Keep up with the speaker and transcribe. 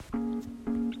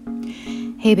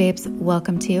Hey babes,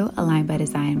 welcome to Aligned by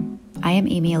Design. I am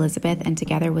Amy Elizabeth, and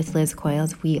together with Liz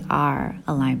Coyles, we are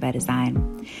Aligned by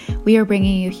Design. We are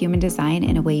bringing you human design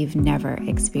in a way you've never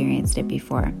experienced it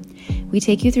before. We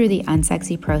take you through the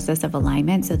unsexy process of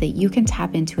alignment so that you can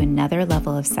tap into another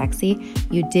level of sexy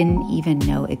you didn't even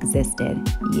know existed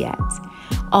yet,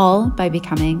 all by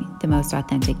becoming the most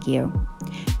authentic you.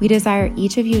 We desire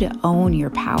each of you to own your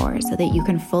power so that you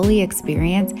can fully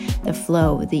experience the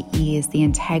flow, the ease, the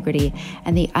integrity,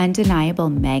 and the undeniable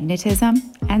magnetism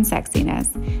and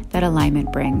sexiness that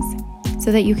alignment brings,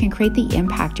 so that you can create the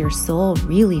impact your soul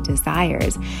really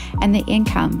desires and the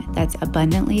income that's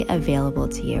abundantly available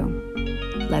to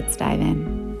you. Let's dive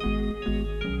in.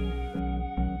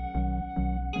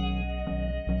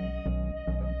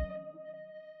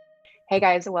 Hey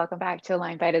guys, welcome back to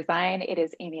Aligned by Design. It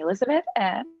is Amy Elizabeth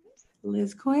and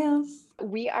Liz Coyles.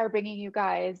 We are bringing you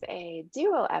guys a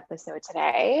duo episode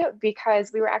today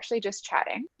because we were actually just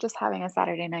chatting, just having a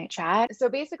Saturday night chat. So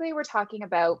basically we're talking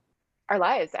about our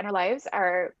lives, and our lives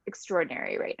are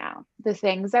extraordinary right now. The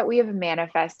things that we have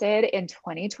manifested in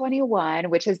 2021,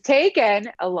 which has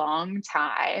taken a long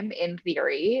time in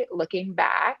theory, looking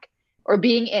back or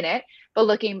being in it, but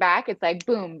looking back, it's like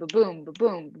boom, boom,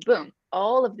 boom, boom.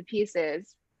 All of the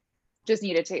pieces just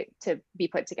needed to be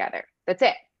put together. That's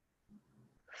it.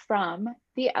 From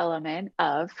the element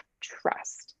of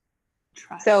trust.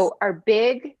 So our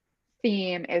big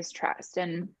theme is trust,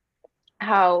 and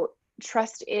how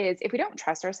trust is, if we don't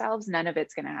trust ourselves, none of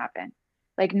it's going to happen.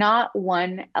 Like not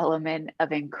one element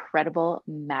of incredible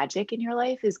magic in your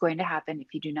life is going to happen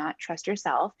if you do not trust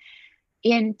yourself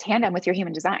in tandem with your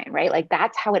human design, right? Like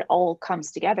that's how it all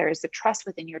comes together, is the trust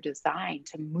within your design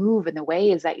to move in the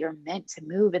ways that you're meant to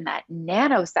move in that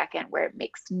nanosecond where it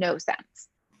makes no sense.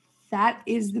 That's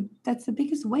the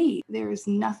biggest weight. There's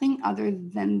nothing other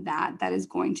than that is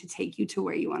going to take you to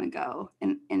where you want to go.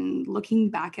 And looking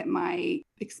back at my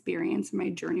experience, my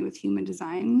journey with human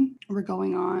design, we're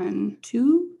going on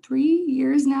 2-3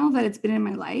 years now that it's been in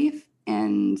my life.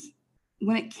 And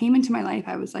when it came into my life,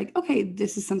 I was like, okay,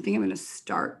 this is something I'm going to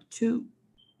start to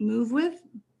move with.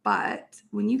 But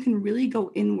when you can really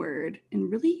go inward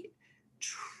and really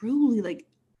truly like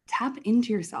tap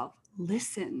into yourself,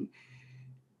 listen,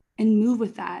 and move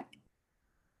with that,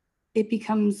 it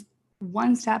becomes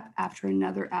one step after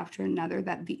another,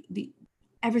 that the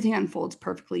everything unfolds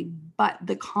perfectly. But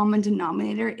the common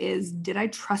denominator is, did I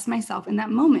trust myself in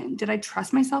that moment? Did I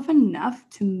trust myself enough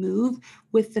to move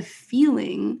with the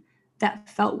feeling that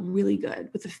felt really good,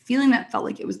 with the feeling that felt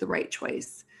like it was the right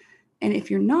choice? And if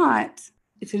you're not,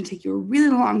 it's going to take you a really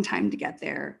long time to get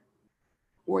there,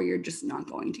 or you're just not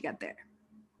going to get there.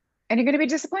 And you're going to be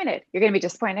disappointed. You're going to be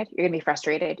disappointed. You're going to be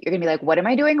frustrated. You're going to be like, what am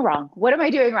I doing wrong? What am I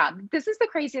doing wrong? This is the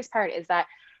craziest part, is that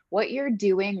what you're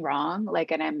doing wrong,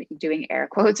 like, and I'm doing air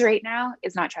quotes right now,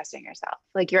 is not trusting yourself.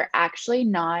 Like you're actually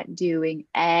not doing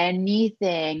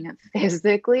anything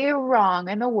physically wrong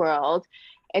in the world,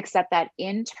 except that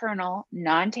internal,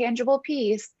 non-tangible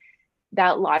piece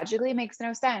that logically makes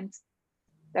no sense.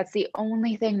 That's the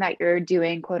only thing that you're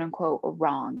doing, quote unquote,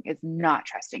 wrong, is not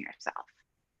trusting yourself,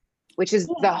 which is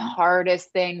the hardest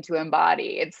thing to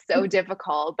embody. It's so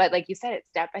difficult, but like you said, it's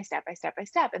step by step by step by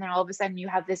step. And then all of a sudden you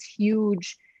have this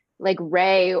huge like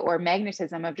ray or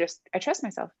magnetism of just, I trust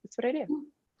myself. That's what I do.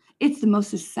 It's the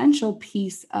most essential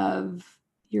piece of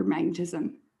your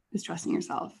magnetism, is trusting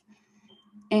yourself.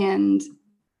 And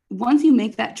once you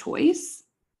make that choice,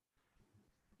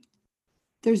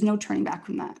 there's no turning back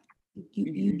from that.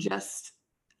 You just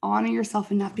honor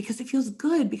yourself enough, because it feels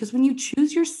good. Because when you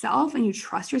choose yourself and you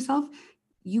trust yourself,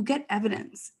 you get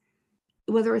evidence,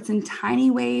 whether it's in tiny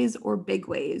ways or big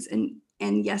ways. And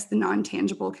yes, the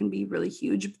non-tangible can be really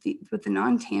huge, but the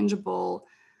non-tangible,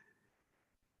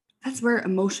 that's where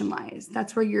emotion lies.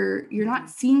 That's where you're not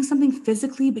seeing something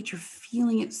physically, but you're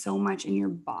feeling it so much in your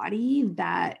body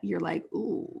that you're like,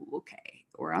 ooh, okay,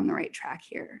 we're on the right track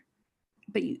here.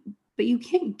 But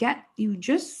you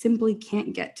just simply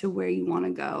can't get to where you want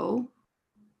to go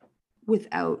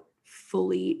without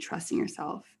fully trusting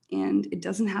yourself. And it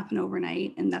doesn't happen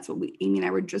overnight. And that's what Amy and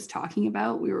I were just talking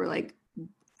about. We were like,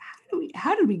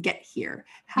 how did we get here?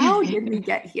 How did we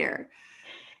get here?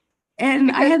 And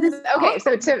because, I had this. Okay.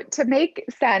 So to make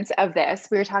sense of this,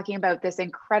 we were talking about this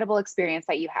incredible experience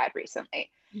that you had recently.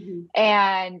 Mm-hmm.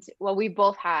 And well, we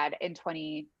both had in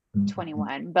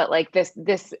 2021, but like this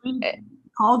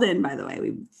called in, by the way,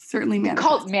 we certainly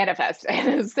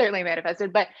certainly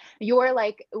manifested, but you're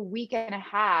like a week and a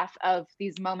half of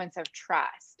these moments of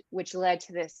trust, which led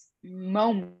to this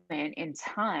moment in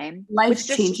time,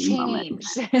 life-changing moment.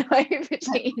 Life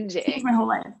changing. Changed my whole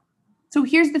life. So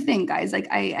here's the thing, guys. Like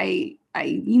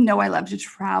you know, I love to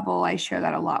travel. I share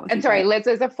that a lot with you And sorry, guys. Liz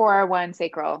is a 401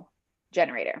 sacral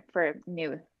generator for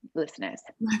new listeners.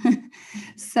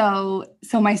 So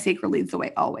my sacral leads the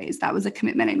way always. That was a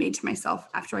commitment I made to myself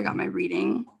after I got my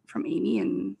reading from Amy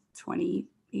in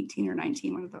 2018 or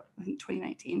 19, I think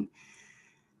 2019.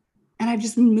 And I've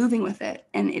just been moving with it.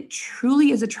 And it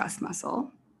truly is a trust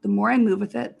muscle. The more I move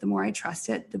with it, the more I trust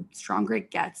it, the stronger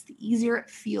it gets, the easier it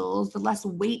feels, the less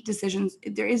weight decisions.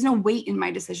 There is no weight in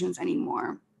my decisions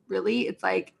anymore. Really, it's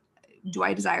like, do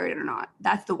I desire it or not?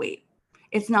 That's the weight.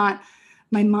 It's not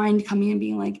my mind coming and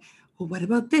being like, well, what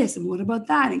about this? And what about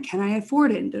that? And can I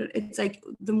afford it? And it's like,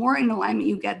 the more in alignment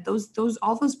you get,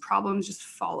 all those problems just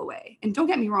fall away. And don't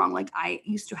get me wrong. Like, I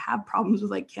used to have problems with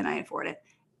like, can I afford it?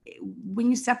 When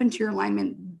you step into your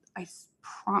alignment, I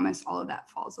promise all of that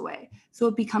falls away. So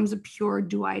it becomes a pure,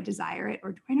 do I desire it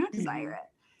or do I not desire it?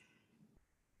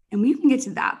 And when you can get to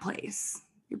that place,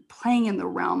 you're playing in the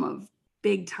realm of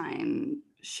big time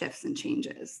shifts and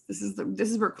changes. This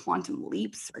is where quantum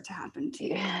leaps start to happen to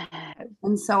you. Yes.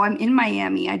 And so I'm in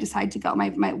Miami. I decided to go. My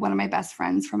one of my best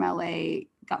friends from LA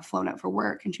got flown out for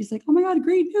work, and she's like, "Oh my God,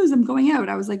 great news! I'm going out."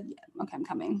 I was like, yeah, "Okay, I'm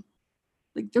coming."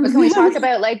 Like, can we talk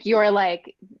about like your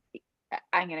like,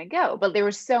 I'm gonna go, but there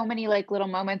were so many like little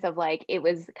moments of like, it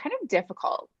was kind of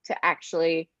difficult to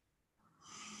actually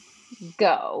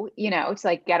go, you know, to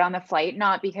like get on the flight,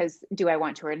 not because do I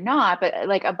want to or not, but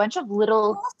like a bunch of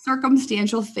little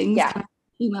circumstantial things kind of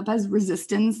came up as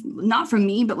resistance, not from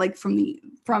me, but like from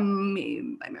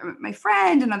my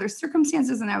friend and other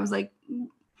circumstances. And I was like,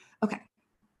 okay.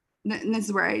 And this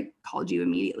is where I called you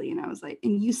immediately. And I was like,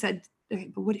 and you said, okay,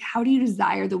 but how do you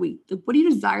desire the week? What do you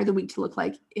desire the week to look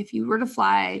like if you were to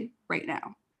fly right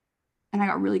now? And I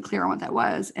got really clear on what that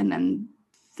was. And then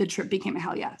the trip became a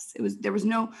hell yes. There was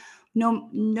no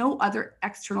other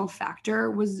external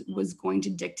factor was going to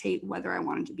dictate whether I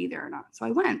wanted to be there or not. So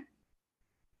I went,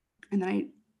 and then I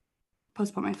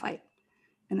postponed my flight,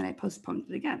 and then I postponed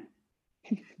it again.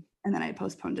 And then I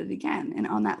postponed it again. And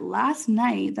on that last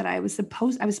night that I was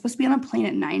supposed to be on a plane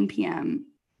at 9 p.m.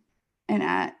 And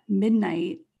at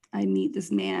midnight, I meet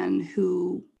this man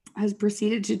who has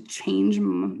proceeded to change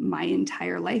my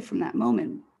entire life from that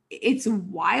moment. It's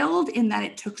wild in that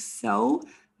it took so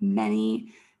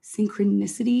many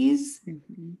synchronicities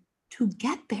to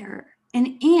get there.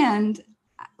 And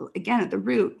again, at the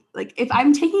root, like if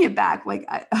I'm taking it back, like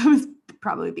I was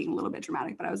probably being a little bit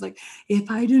dramatic, but I was like, if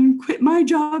I didn't quit my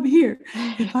job here,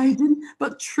 if I didn't,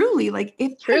 but truly, like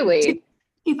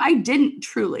if I didn't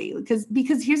truly,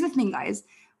 because here's the thing, guys,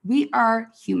 we are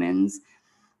humans.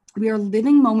 We are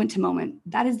living moment to moment.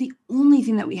 That is the only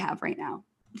thing that we have right now.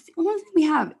 It's the only thing we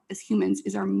have as humans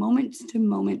is our moment to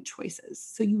moment choices.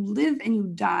 So you live and you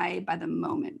die by the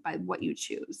moment, by what you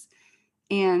choose.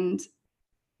 And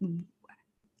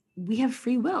we have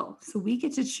free will. So we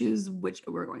get to choose which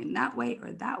we're going that way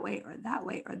or that way or that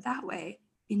way or that way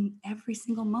in every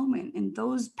single moment. And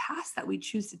those paths that we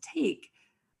choose to take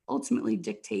ultimately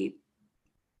dictate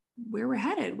where we're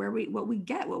headed, what we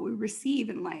get, what we receive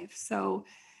in life. So,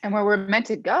 and where we're meant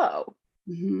to go,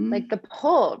 like the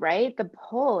pull, right? The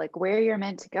pull, like where you're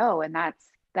meant to go. And that's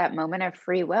that moment of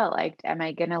free will. Like, am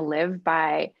I going to live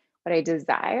by what I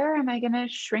desire? Am I going to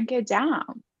shrink it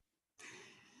down?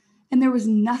 And there was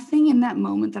nothing in that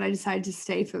moment that I decided to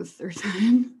stay for the third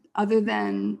time other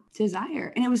than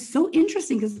desire. And it was so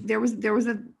interesting because there was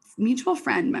a mutual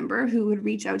friend member who would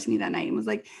reach out to me that night and was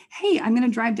like, hey, I'm going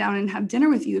to drive down and have dinner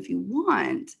with you if you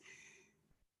want.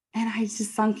 And I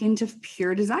just sunk into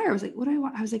pure desire. I was like, what do I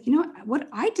want? I was like, you know what?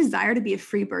 I desire to be a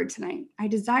free bird tonight. I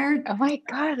desired. Oh my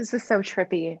God, this is so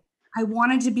trippy. I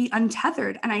wanted to be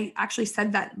untethered. And I actually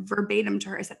said that verbatim to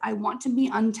her. I said, I want to be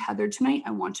untethered tonight.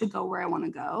 I want to go where I want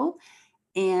to go.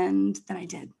 And then I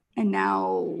did. And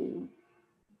now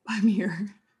I'm here.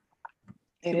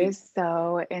 It is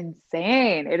so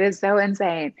insane. It is so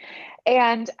insane.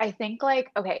 And I think like,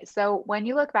 okay, so when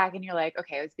you look back and you're like,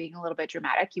 okay, I was being a little bit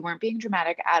dramatic. You weren't being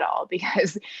dramatic at all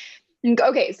because,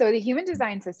 okay, so the human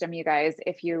design system, you guys,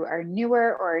 if you are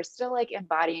newer or still like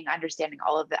embodying, understanding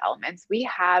all of the elements, we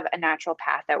have a natural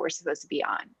path that we're supposed to be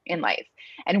on in life.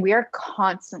 And we are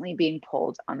constantly being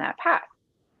pulled on that path.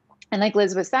 And like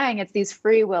Liz was saying, it's these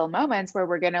free will moments where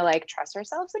we're going to like trust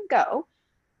ourselves and go,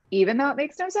 even though it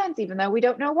makes no sense, even though we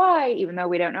don't know why, even though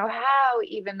we don't know how,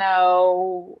 even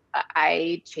though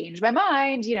I changed my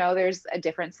mind, you know, there's a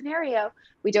different scenario.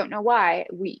 We don't know why.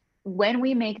 When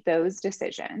we make those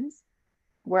decisions,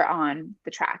 we're on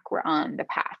the track, we're on the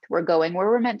path, we're going where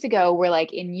we're meant to go. We're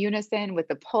like in unison with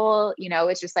the pull, you know,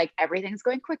 it's just like everything's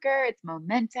going quicker, it's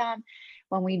momentum.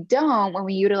 When we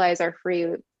utilize our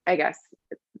free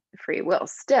free will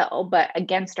still, but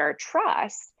against our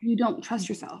trust, You don't trust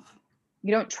yourself.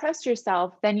 you don't trust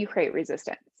yourself, then you create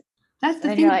resistance. That's the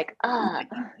And then thing. you're like,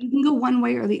 You can go one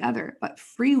way or the other, but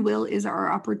free will is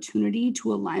our opportunity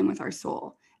to align with our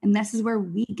soul. And this is where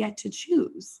we get to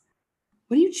choose.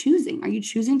 What are you choosing? Are you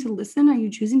choosing to listen? Are you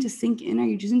choosing to sink in? Are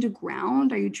you choosing to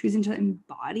ground? Are you choosing to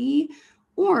embody?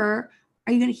 Or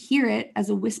are you going to hear it as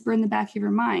a whisper in the back of your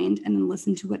mind and then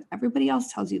listen to what everybody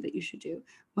else tells you that you should do,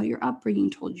 what your upbringing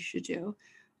told you should do,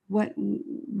 what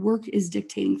work is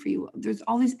dictating for you? There's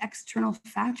all these external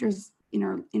factors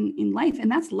in life,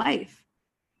 and that's life.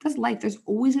 That's life. There's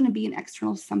always going to be an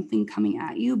external something coming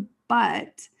at you,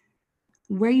 but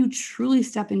where you truly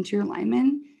step into your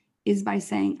alignment is by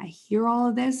saying, I hear all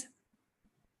of this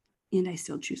and I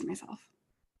still choose myself.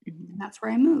 And that's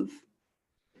where I move.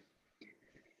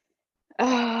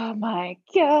 oh my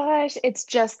gosh. It's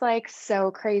just like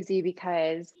so crazy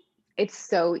because it's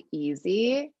so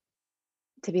easy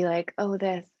to be like, oh,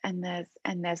 this and this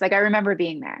and this. Like, I remember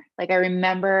being there. Like, I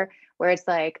remember where it's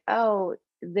like, oh,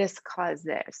 this caused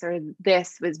this, or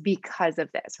this was because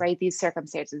of this, right? These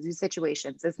circumstances, these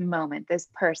situations, this moment, this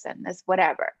person, this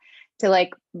whatever, to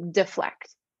like deflect.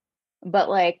 But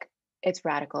like, it's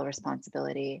radical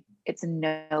responsibility. It's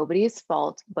nobody's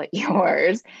fault but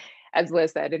yours, as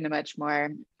Liz said in a much more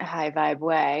high vibe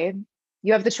way.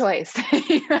 You have the choice.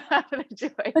 You have the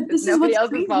choice. But this It's is nobody what's else's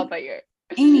crazy. fault but yours.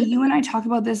 Amy, you and I talk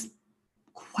about this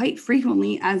quite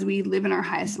frequently as we live in our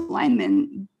highest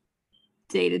alignment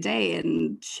day to day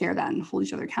and share that and hold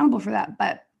each other accountable for that.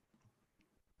 But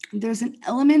there's an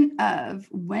element of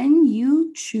when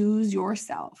you choose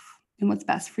yourself and what's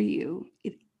best for you,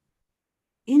 it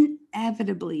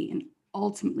inevitably and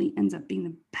ultimately ends up being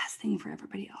the best thing for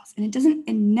everybody else. And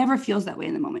it never feels that way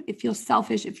in the moment. It feels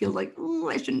selfish. It feels like, oh,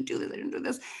 I shouldn't do this. I shouldn't do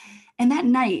this. And that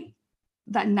night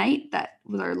that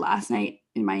was our last night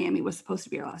in Miami, was supposed to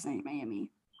be our last night in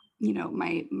Miami. You know,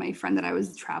 my friend that I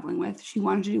was traveling with, she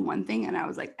wanted to do one thing, and I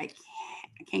was like, I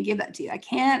can't give that to you. I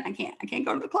can't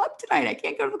go to the club tonight. I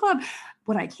can't go to the club.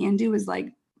 What I can do is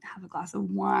like have a glass of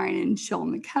wine and chill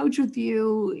on the couch with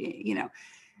you. You know,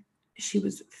 she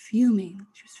was fuming.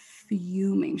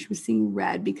 She was seeing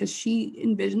red because she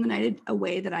envisioned the night a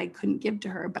way that I couldn't give to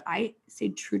her. But I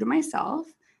stayed true to myself.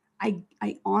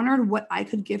 I honored what I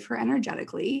could give her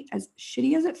energetically, as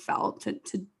shitty as it felt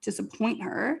to disappoint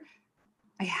her.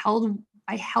 I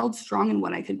held strong in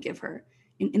what I could give her.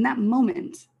 And in that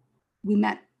moment, we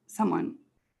met someone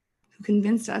who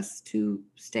convinced us to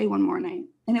stay one more night.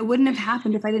 And it wouldn't have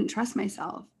happened if I didn't trust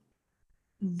myself.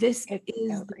 This is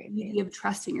so the crazy. beauty of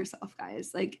trusting yourself,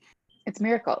 guys. Like, it's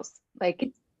miracles.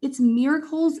 Like, it's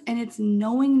miracles, and it's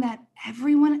knowing that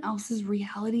everyone else's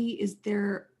reality is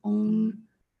their own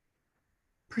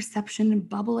perception and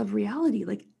bubble of reality.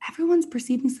 Like, everyone's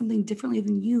perceiving something differently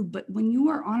than you, but when you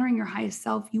are honoring your highest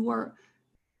self, you are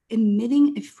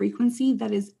emitting a frequency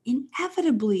that is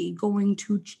inevitably going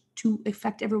to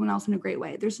affect everyone else in a great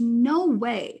way. There's no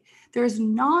way.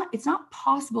 It's not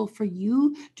possible for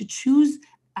you to choose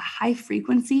a high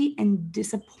frequency and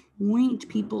disappoint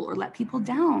people or let people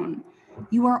down.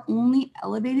 You are only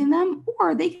elevating them,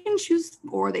 or they choose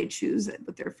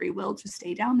with their free will to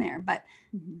stay down there. But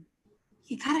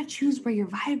you gotta choose where you're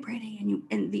vibrating,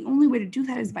 and the only way to do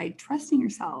that is by trusting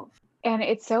yourself. And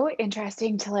it's so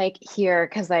interesting to like hear,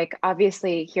 because like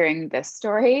obviously hearing this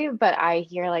story, but I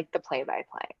hear like the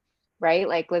play-by-play, right?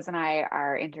 Like Liz and I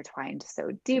are intertwined so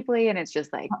deeply, and it's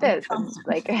just like this and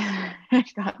like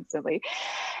constantly.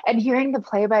 And hearing the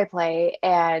play-by-play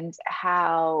and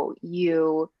how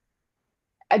you,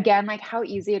 again, like how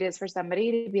easy it is for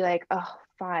somebody to be like, oh,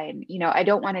 fine, you know, I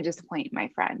don't want to disappoint my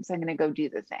friend, so I'm going to go do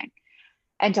the thing.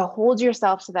 And to hold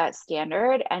yourself to that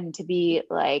standard and to be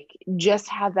like, just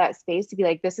have that space to be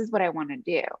like, this is what I want to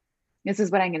do. This is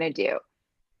what I'm going to do.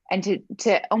 And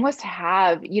to almost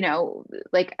have, you know,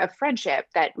 like a friendship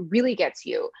that really gets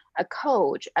you, a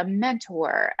coach, a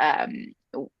mentor,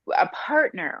 a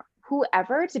partner,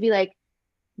 whoever, to be like,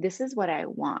 this is what I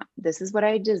want. This is what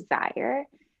I desire.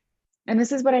 And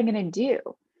this is what I'm going to do.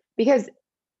 Because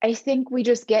I think we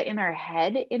just get in our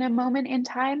head in a moment in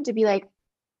time to be like,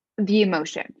 the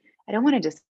emotion. I don't want to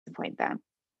disappoint them.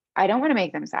 I don't want to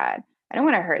make them sad. I don't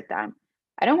want to hurt them.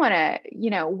 I don't want to, you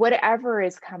know, whatever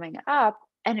is coming up.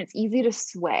 And it's easy to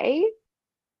sway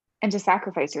and to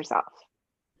sacrifice yourself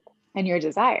and your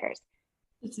desires.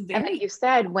 And like you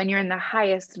said, when you're in the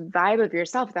highest vibe of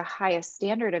yourself, the highest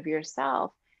standard of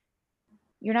yourself,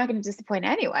 you're not going to disappoint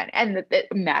anyone. And the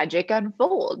magic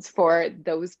unfolds for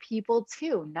those people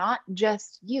too, not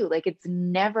just you. Like it's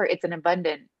an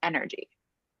abundant energy.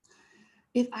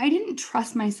 if I didn't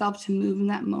trust myself to move in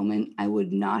that moment, I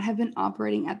would not have been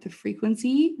operating at the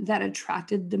frequency that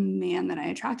attracted the man that I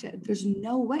attracted. There's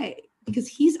no way, because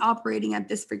he's operating at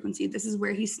this frequency. This is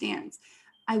where he stands.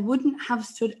 I wouldn't have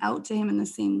stood out to him in the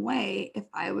same way if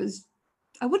I wouldn't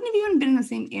have even been in the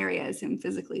same area as him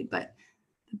physically. But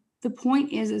the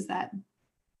point is that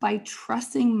by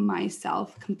trusting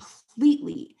myself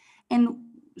completely, and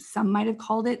some might have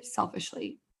called it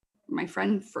selfishly. My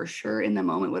friend for sure in the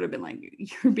moment would have been like,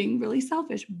 you're being really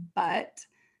selfish, but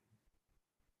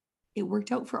it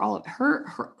worked out for all of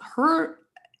her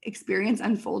experience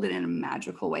unfolded in a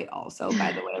magical way also,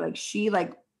 by the way. Like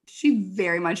she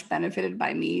very much benefited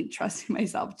by me trusting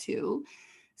myself too.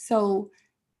 So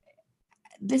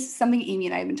this is something Amy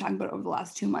and I have been talking about over the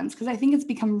last 2 months, because I think it's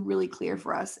become really clear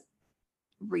for us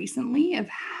recently of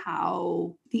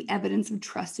how the evidence of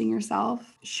trusting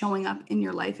yourself showing up in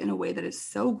your life in a way that is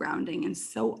so grounding and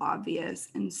so obvious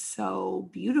and so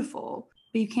beautiful,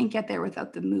 but you can't get there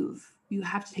without the move. You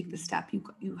have to take the step.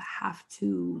 You have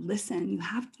to listen. You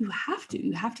have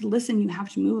to listen. You have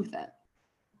to move with it.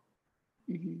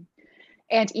 Mm-hmm.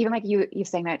 And even like you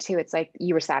saying that too, it's like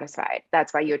you were satisfied.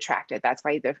 That's why you attracted. That's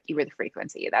why you were the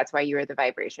frequency. That's why you were the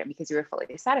vibration, because you were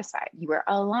fully satisfied. You were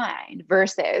aligned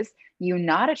versus you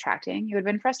not attracting. You would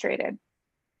have been frustrated.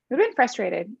 You would have been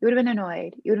frustrated. You would have been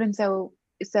annoyed. You would have been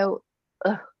so,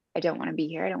 ugh, I don't want to be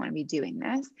here. I don't want to be doing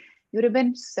this. You would have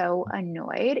been so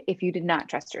annoyed if you did not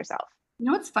trust yourself. You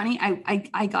know what's funny?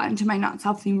 I got into my not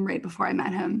self-esteem right before I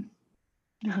met him.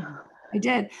 I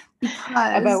did.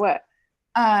 Because about what?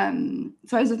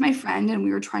 So I was with my friend and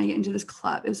we were trying to get into this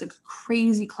club. It was like a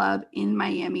crazy club in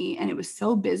Miami and it was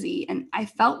so busy. And I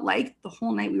felt like the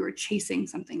whole night we were chasing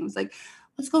something. It was like,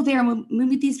 let's go there and we'll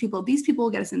meet these people. These people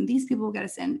will get us in. These people will get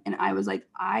us in. And I was like,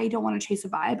 I don't want to chase a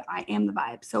vibe. I am the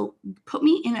vibe. So put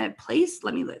me in a place.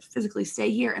 Let me physically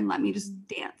stay here and let me just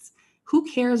dance. Who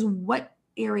cares what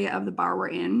area of the bar we're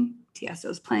in?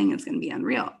 Tiesto's playing. It's going to be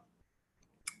unreal.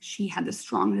 She had this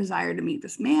strong desire to meet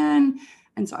this man.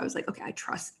 And so I was like, okay, I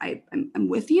trust, I'm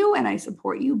with you and I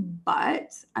support you,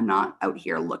 but I'm not out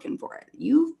here looking for it.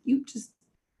 You just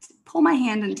pull my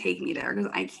hand and take me there, because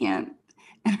I can't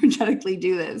energetically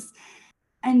do this.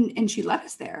 And she led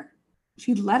us there.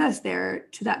 She led us there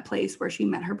to that place where she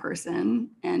met her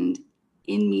person. And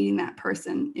in meeting that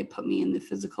person, it put me in the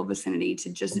physical vicinity to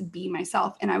just be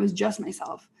myself. And I was just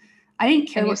myself. I didn't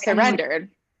care what surrendered.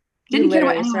 Didn't care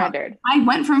what anyone surrendered. I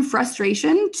went from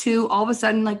frustration to all of a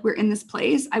sudden, like, we're in this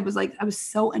place. I was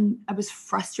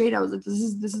frustrated. I was like, this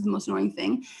is the most annoying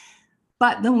thing.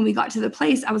 But then when we got to the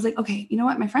place, I was like, okay, you know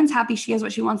what? My friend's happy. She has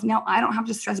what she wants. Now I don't have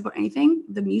to stress about anything.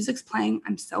 The music's playing.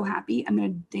 I'm so happy. I'm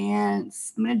going to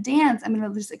dance. I'm going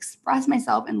to just express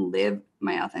myself and live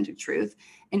my authentic truth.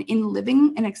 And in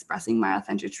living and expressing my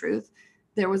authentic truth,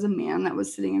 there was a man that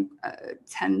was sitting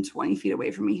 10, 20 feet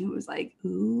away from me who was like,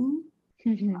 who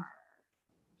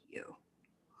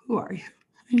Who are you?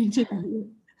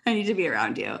 I need to be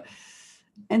around you.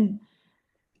 And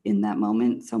in that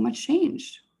moment, so much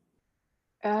changed.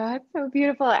 That's so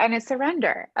beautiful. And it's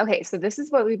surrender. Okay, so this is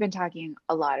what we've been talking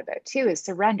a lot about too, is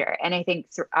surrender. And I think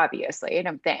obviously, I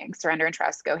don't think surrender and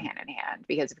trust go hand in hand,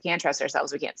 because if we can't trust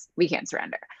ourselves, we can't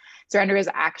surrender. Surrender is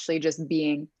actually just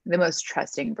being the most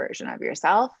trusting version of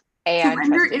yourself. And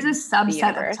surrender is a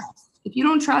subset of trust. If you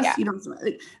don't trust, you don't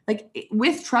like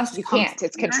with trust. You can't.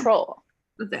 It's control.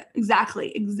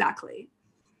 Exactly.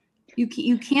 You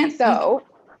can't. So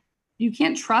you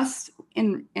can't trust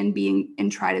and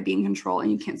try to be in control,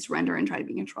 and you can't surrender and try to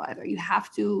be in control either. You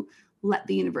have to let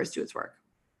the universe do its work.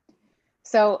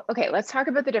 So, okay, let's talk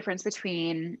about the difference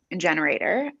between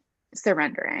generator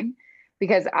surrendering,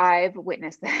 because I've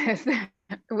witnessed this.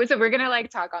 So we're gonna like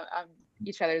talk on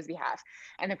each other's behalf,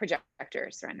 and the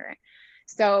projector surrendering.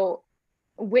 So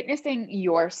witnessing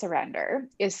your surrender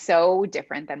is so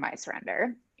different than my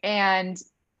surrender. And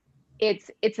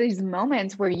it's these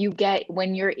moments where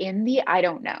when you're in the I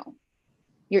don't know,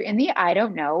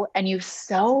 and you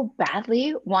so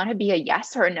badly want to be a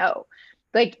yes or no.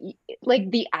 Like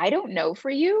the I don't know for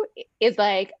you is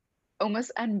like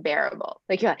almost unbearable.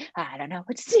 Like you're like, I don't know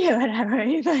what to do, whatever.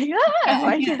 You're like,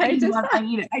 I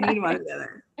need one or the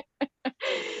other.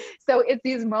 So it's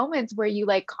these moments where you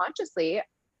like consciously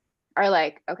are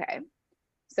like, okay,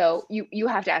 so you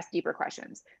have to ask deeper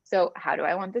questions. So how do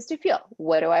I want this to feel?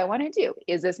 What do I want to do?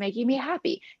 Is this making me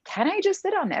happy? Can I just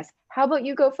sit on this? How about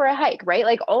you go for a hike, right?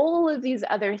 Like all of these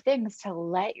other things to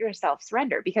let yourself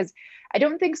surrender, because I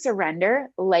don't think surrender,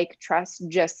 like trust,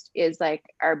 just is like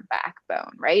our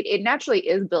backbone, right? It naturally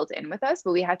is built in with us,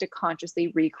 but we have to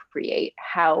consciously recreate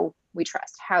how we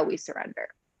trust, how we surrender.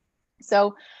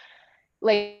 So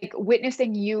like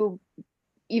witnessing you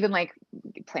even like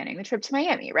planning the trip to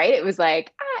Miami, right? It was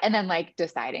like, and then like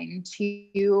deciding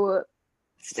to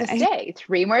stay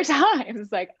 3 more times.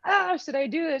 Like, should I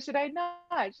do this? Should I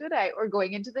not? Should I? Or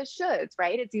going into the shoulds,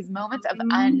 right? It's these moments of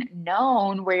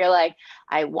unknown where you're like,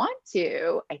 I want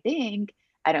to, I think,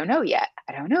 I don't know yet.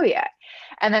 I don't know yet.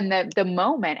 And then the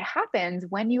moment happens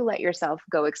when you let yourself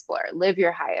go explore, live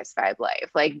your highest vibe life,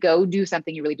 like go do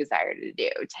something you really desire to do,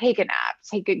 take a nap,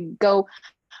 go,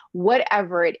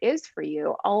 whatever it is for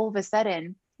you. All of a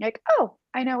sudden, you're like, oh,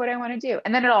 I know what I want to do.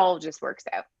 And then it all just works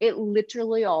out. It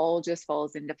literally all just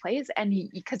falls into place. And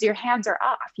because your hands are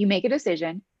off, you make a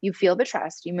decision, you feel the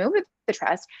trust, you move with the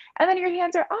trust, and then your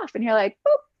hands are off and you're like,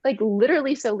 boop, like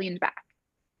literally so leaned back.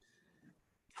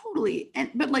 Totally.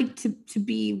 But like to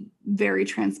be very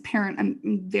transparent,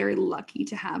 I'm very lucky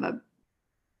to have a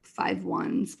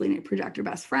 5'1" splenic projector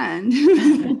best friend,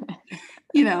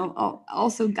 you know,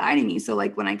 also guiding me. So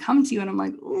like when I come to you and I'm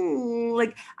like, ooh,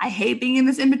 like I hate being in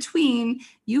this in between,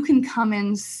 you can come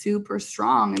in super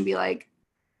strong and be like,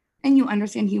 and you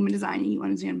understand human design and you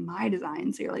understand my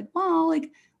design. So you're like, well,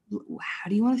 like, how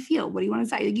do you want to feel? What do you want to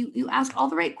say? Like you ask all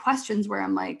the right questions where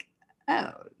I'm like,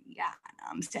 oh yeah, no,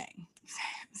 I'm staying,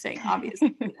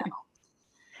 obviously, you know.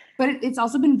 But it's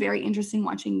also been very interesting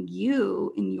watching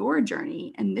you in your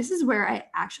journey. And this is where I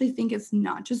actually think it's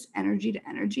not just energy to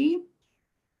energy.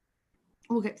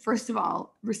 Okay, first of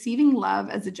all, receiving love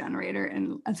as a generator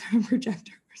and as a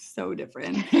projector are so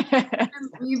different.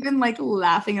 We've been like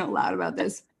laughing out loud about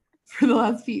this for the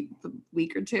last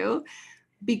week or two,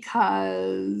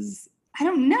 because I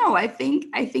don't know. I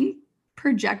think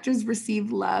projectors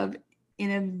receive love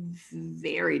in a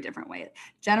very different way.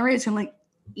 Generators can like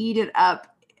eat it up,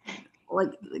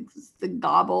 like the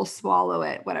gobble, swallow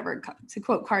it, whatever. To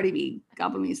quote Cardi B,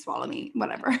 gobble me, swallow me,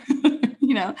 whatever.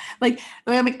 You know, like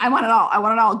I'm like, I want it all. I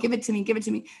want it all. Give it to me. Give it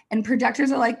to me. And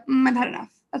projectors are like, I've had enough.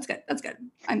 That's good. That's good.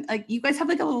 I'm like, you guys have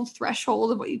like a little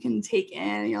threshold of what you can take in.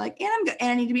 And you're like, and I'm good.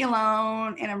 And I need to be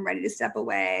alone. And I'm ready to step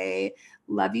away.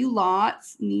 Love you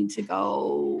lots. Need to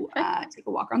go take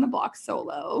a walk around the block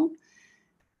solo.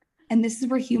 And this is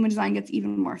where human design gets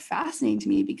even more fascinating to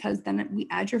me, because then we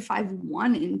add your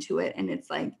 5-1 into it. And it's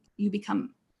like, you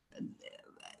become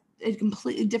a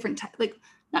completely different type, like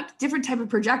not different type of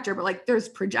projector, but like there's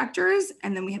projectors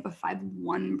and then we have a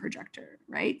 5-1 projector,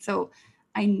 right? So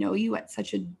I know you at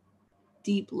such a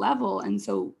deep level. And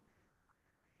so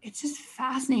it's just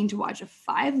fascinating to watch a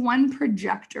 5-1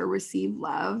 projector receive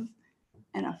love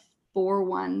and a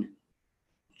 4-1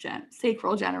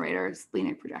 sacral generator,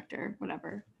 splenic projector,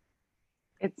 whatever.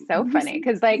 It's so funny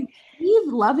because like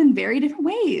receive love in very different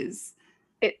ways.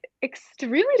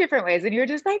 Extremely different ways. And you're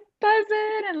just like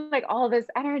buzzing and like all this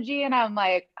energy. And I'm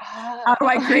like, how do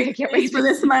I create space for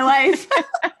this in my life?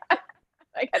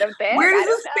 Like, I don't think. Where does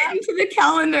this fit into the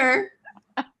calendar?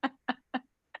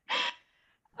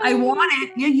 I want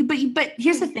it. Yeah, but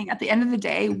here's the thing. At the end of the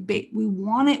day, we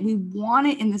want it. We want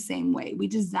it in the same way. We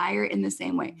desire it in the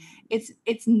same way.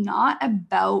 It's not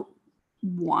about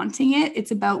wanting it.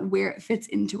 It's about where it fits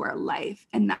into our life.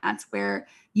 And that's where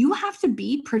you have to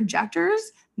be projectors,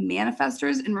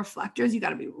 manifestors, and reflectors. You got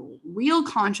to be real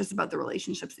conscious about the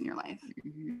relationships in your life.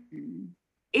 Mm-hmm.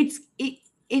 It's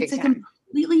a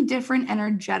completely different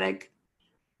energetic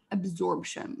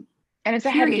absorption. And it's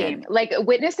a head game. Like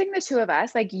witnessing the two of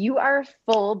us, like you are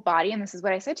full body. And this is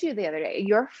what I said to you the other day,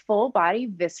 your full body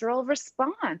visceral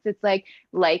response. It's like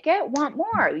it, want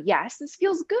more. Yes, this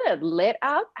feels good. Lit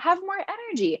up, have more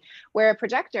energy. Where a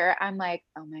projector, I'm like,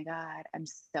 oh my God, I'm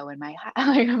so in my head.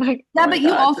 I'm like, yeah, but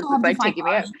you also have like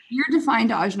defined, you're defined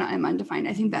Ajna, I'm undefined.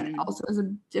 I think that also is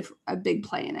a big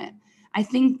play in it. I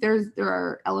think there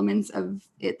are elements of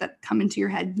it that come into your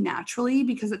head naturally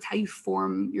because it's how you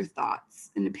form your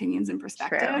thoughts and opinions and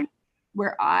perspective. True.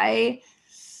 Where I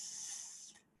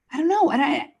don't know.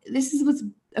 And this is what's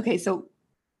okay. So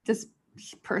this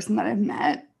person that I've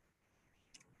met,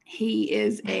 he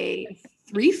is a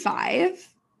 3-5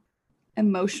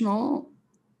 emotional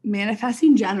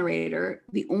manifesting generator.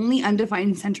 The only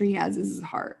undefined center he has is his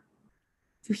heart.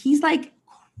 So he's like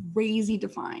crazy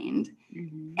defined.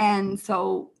 Mm-hmm. And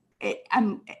so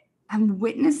I'm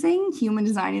witnessing human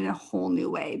design in a whole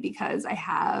new way because I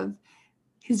have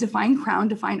his defined crown,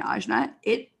 defined Ajna.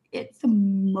 It's the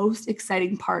most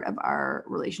exciting part of our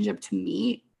relationship to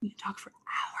me. We talk for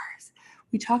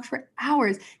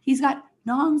hours. He's got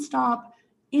nonstop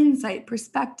insight,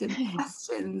 perspective,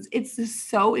 questions. It's just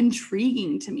so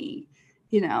intriguing to me,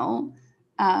 you know?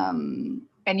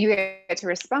 And you get to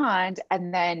respond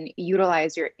and then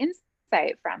utilize your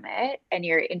insight from it and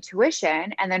your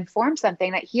intuition and then form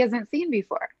something that he hasn't seen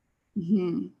before.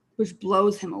 Mm-hmm. Which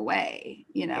blows him away,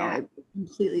 you know?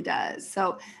 Completely does.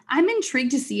 So I'm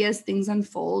intrigued to see as things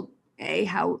unfold,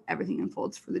 how everything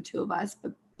unfolds for the two of us,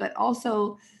 but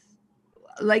also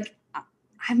like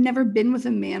I've never been with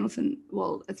a man with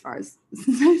as far as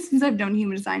since I've known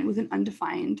human design, with an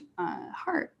undefined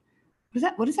heart.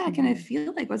 What is that going to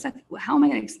feel like? How am I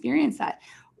going to experience that?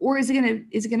 Or is it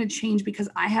going to change because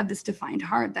I have this defined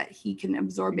heart that he can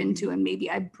absorb into, and maybe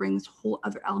I bring this whole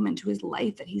other element to his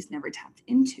life that he's never tapped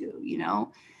into,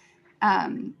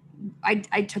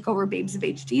 I took over Babes of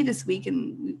HD this week,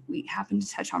 and we happened to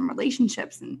touch on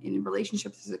relationships, and in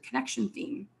relationships there's a connection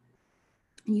theme.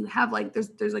 And you have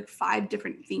there's like 5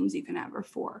 different themes you can have, or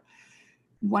 4.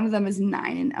 One of them is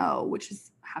 9 and 0, which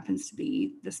happens to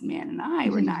be this man and I.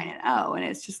 We're 9 and 0, and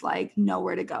it's just like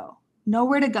nowhere to go.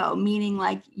 Meaning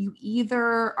like you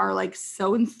either are like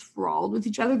so enthralled with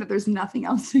each other that there's nothing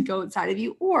else to go outside of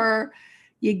you, or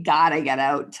you gotta get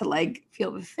out to like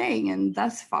feel the thing. And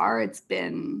thus far it's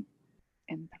been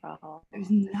enthralled.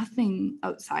 There's nothing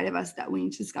outside of us that we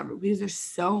need to discover, because there's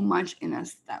so much in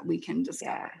us that we can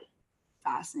discover.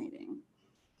 Fascinating.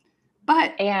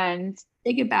 But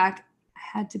take it back,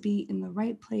 I had to be in the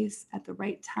right place at the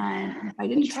right time. And if I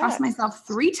didn't trust myself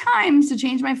 3 times to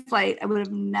change my flight, I would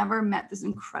have never met this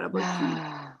incredible human.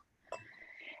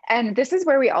 And this is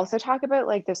where we also talk about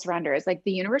like the surrender. It's like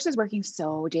the universe is working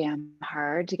so damn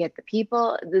hard to get the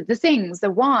people, the things, the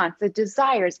wants, the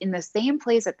desires in the same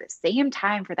place at the same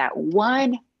time for that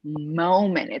one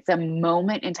moment. It's a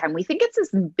moment in time. We think it's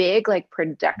this big like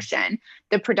production.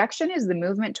 The production is the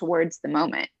movement towards the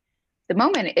moment. The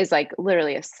moment is like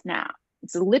literally a snap.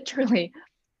 It's literally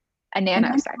a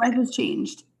nanosecond. Life has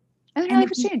changed. And then life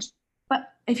has changed. But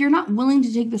if you're not willing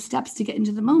to take the steps to get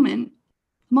into the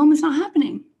moment's not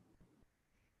happening.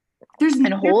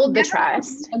 Hold the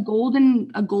trust. A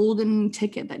golden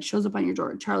ticket that shows up on your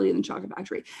door, Charlie and the Chocolate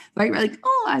Factory, right? Like,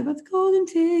 oh, I got the golden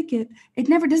ticket. It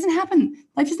never doesn't happen.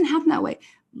 Life doesn't happen that way.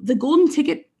 The golden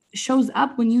ticket shows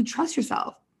up when you trust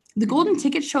yourself. The golden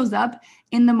ticket shows up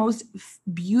in the most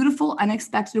beautiful,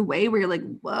 unexpected way, where you're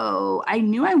like, whoa, I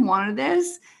knew I wanted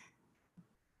this,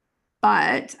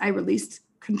 but I released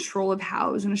control of how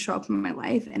it was going to show up in my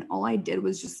life. And all I did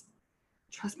was just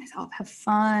trust myself, have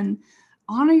fun,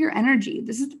 honor your energy.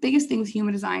 This is the biggest thing with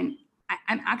human design.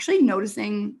 I'm actually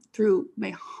noticing through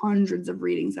my hundreds of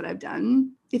readings that I've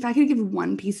done, if I could give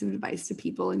one piece of advice to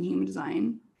people in human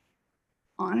design,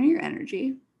 honor your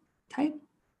energy type.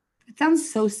 It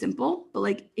sounds so simple, but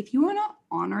like if you are not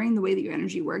honoring the way that your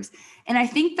energy works, and I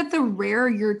think that the rarer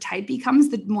your type becomes,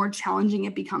 the more challenging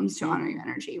it becomes to honor your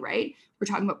energy, right? We're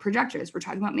talking about projectors, we're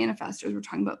talking about manifestors, we're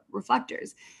talking about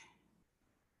reflectors.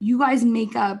 You guys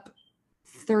make up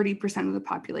 30% of the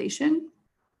population,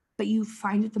 but you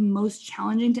find it the most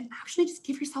challenging to actually just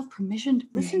give yourself permission to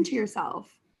listen to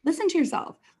yourself, listen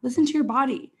to your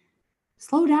body,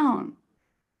 slow down,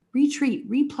 retreat,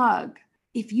 replug.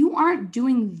 If you aren't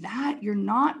doing that, you're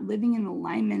not living in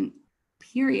alignment,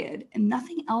 period. And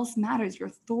nothing else matters. Your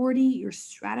authority, your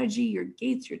strategy, your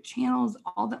gates, your channels,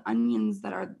 all the onions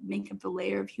that make up the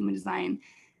layer of human design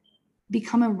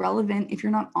become irrelevant if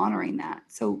you're not honoring that.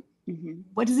 So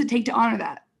what does it take to honor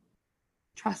that?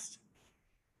 Trust.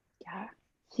 Yeah,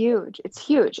 huge. It's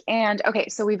huge. And okay,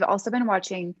 so we've also been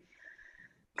watching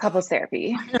couples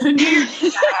therapy.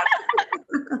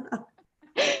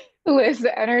 Liz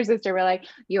and her sister were like,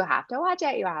 you have to watch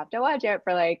it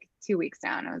for like 2 weeks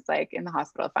now. And I was like in the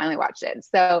hospital, finally watched it.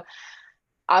 So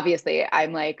obviously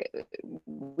I'm like,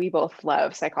 we both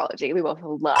love psychology. We both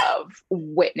love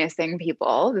witnessing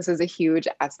people. This is a huge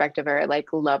aspect of our like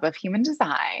love of human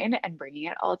design and bringing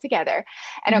it all together.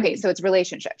 And okay, so it's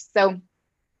relationships. So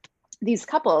these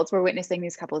couples, we're witnessing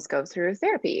these couples go through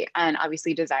therapy and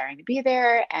obviously desiring to be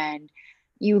there. And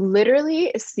you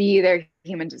literally see their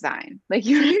human design. Like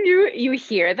you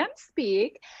hear them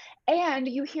speak, and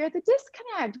you hear the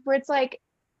disconnect where it's like,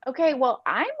 okay, well,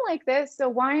 I'm like this, so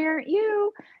why aren't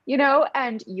you?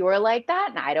 And you're like that,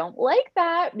 and I don't like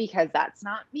that because that's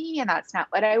not me, and that's not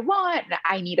what I want. And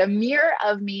I need a mirror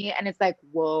of me. And it's like,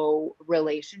 whoa,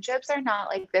 relationships are not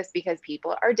like this because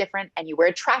people are different and you were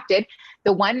attracted.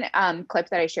 The one clip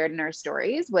that I shared in our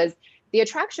stories was the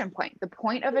attraction point, the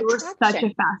point of attraction. Such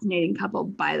a fascinating couple,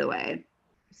 by the way.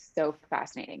 So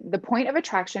fascinating. The point of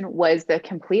attraction was the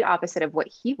complete opposite of what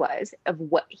he was, of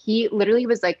what he literally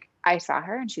was like. I saw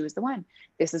her and she was the one.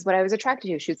 This is what I was attracted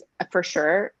to. She was for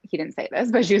sure, he didn't say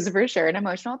this, but she was for sure an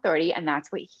emotional authority. And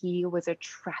that's what he was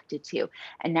attracted to.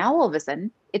 And now all of a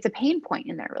sudden it's a pain point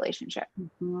in their relationship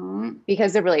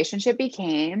because the relationship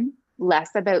became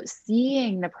less about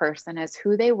seeing the person as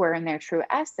who they were in their true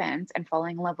essence and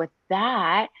falling in love with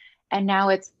that. And now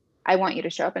it's, I want you to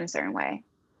show up in a certain way.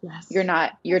 Yes.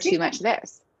 You're too much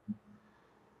this.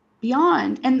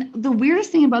 Beyond. And the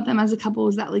weirdest thing about them as a couple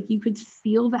is that like you could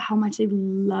feel that how much they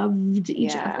loved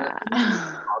each other,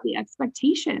 all the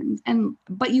expectations.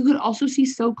 But you could also see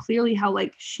so clearly how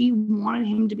like she wanted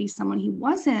him to be someone he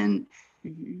wasn't,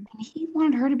 and he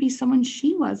wanted her to be someone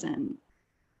she wasn't.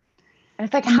 And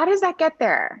it's like, how does that get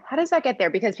there? How does that get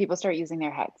there? Because people start using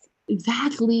their heads.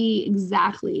 Exactly.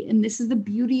 And this is the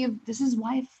beauty of, this is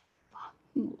why I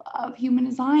fucking love human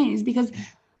design, is because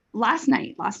last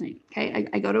night, okay,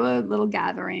 I go to a little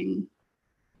gathering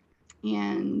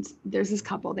and there's this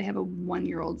couple, they have a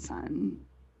 1-year-old son,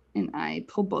 and I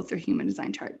pull both their human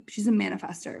design chart. She's a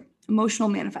manifester, emotional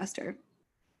manifester.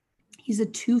 He's a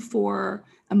 2-4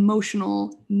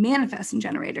 emotional manifesting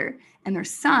generator, and their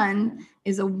son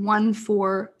is a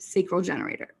 1-4 sacral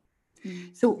generator.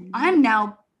 So I'm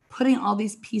now putting all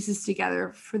these pieces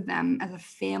together for them as a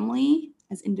family,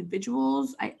 as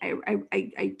individuals.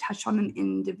 I touched on them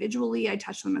individually. I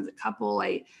touched on them as a couple.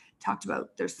 I talked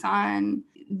about their son.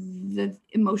 The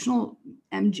emotional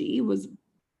MG was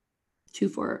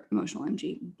 2-4 emotional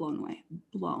MG,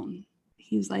 blown.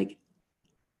 He was like,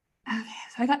 okay,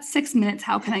 so I got 6 minutes.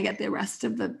 How can I get the rest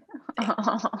of the thing?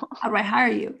 How do I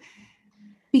hire you?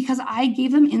 Because I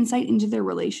gave them insight into their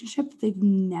relationship that they've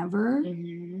never.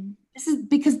 This is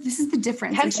the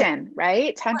difference. Tension,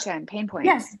 right? Tension, pain points.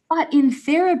 Yes, but in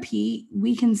therapy,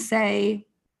 we can say,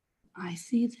 I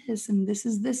see this, and this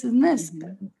is this and this.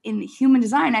 In human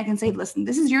design, I can say, listen,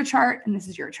 this is your chart, and this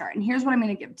is your chart, and here's what I'm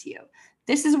going to give to you.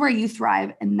 This is where you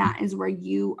thrive, and that is where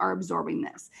you are absorbing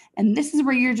this. And this is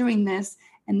where you're doing this,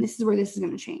 and this is where this is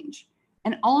going to change.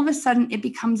 And all of a sudden, it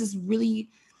becomes this really,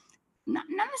 not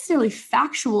necessarily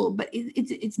factual, but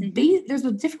it's based, there's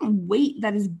a different weight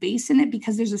that is based in it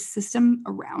because there's a system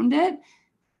around it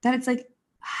that it's like,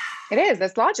 it is,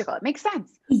 that's logical. It makes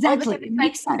sense. Exactly. It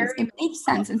makes sense. It makes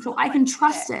sense. And so I can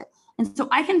trust it. And so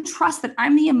I can trust that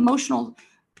I'm the emotional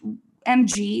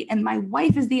MG and my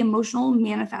wife is the emotional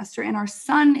manifester and our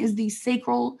son is the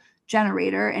sacral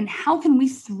generator. And how can we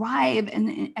thrive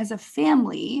as a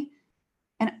family?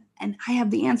 And I have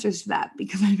the answers to that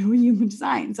because I know human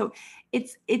design. So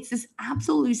it's this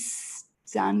absolutely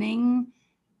stunning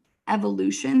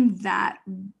evolution that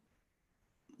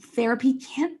therapy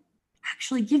can't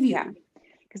actually give you. Yeah.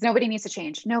 Because nobody needs to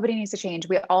change. Nobody needs to change.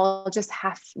 We all just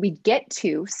we get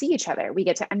to see each other. We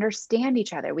get to understand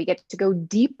each other. We get to go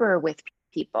deeper with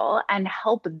people and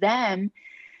help them.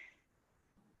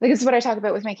 Like, this is what I talk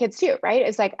about with my kids too, right?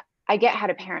 It's like, I get how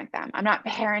to parent them. I'm not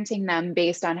parenting them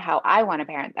based on how I want to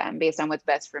parent them, based on what's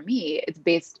best for me. It's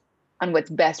based on what's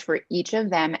best for each of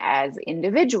them as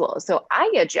individuals. So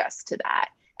I adjust to that.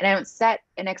 And I don't set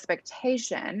an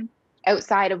expectation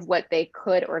outside of what they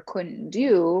could or couldn't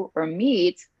do or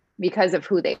meet because of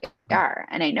who they are.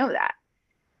 And I know that.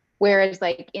 Whereas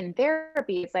like in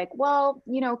therapy, it's like, well,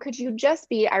 could you just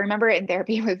be, I remember in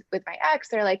therapy with my ex,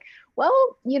 they're like,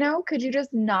 well, could you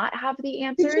just not have the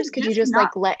answers? Could you just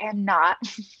like let him not?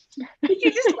 Could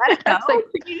you just let it go? Like,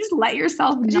 could you just let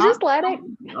yourself Could you just let it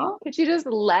go? Could you just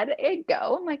let it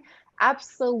go? I'm like,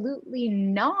 absolutely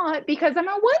not, because I'm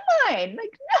a one line.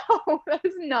 Like, no, that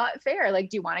is not fair. Like,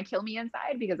 do you want to kill me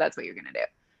inside? Because that's what you're going to do.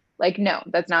 Like, no,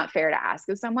 that's not fair to ask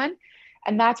of someone.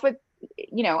 And that's what,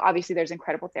 obviously there's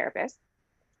incredible therapists,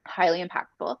 highly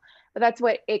impactful, but that's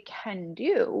what it can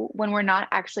do when we're not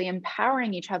actually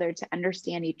empowering each other to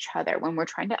understand each other, when we're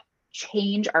trying to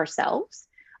change ourselves,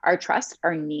 our trust,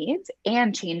 our needs,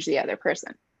 and change the other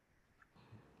person.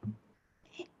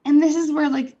 And this is where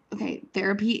like, okay,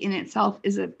 therapy in itself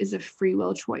is a free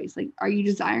will choice. Like, are you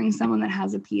desiring someone that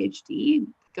has a PhD?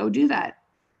 Go do that.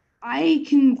 I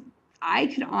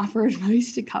could offer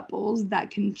advice to couples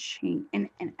that can change, and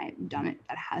I've done it,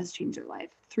 that has changed their life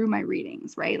through my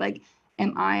readings, right? Like,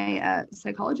 am I a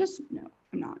psychologist? No,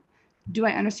 I'm not. Do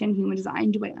I understand human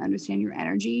design? Do I understand your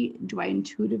energy? Do I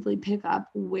intuitively pick up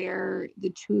where the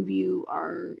two of you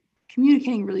are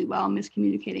communicating really well,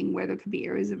 miscommunicating, where there could be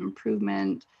areas of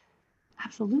improvement?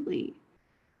 Absolutely.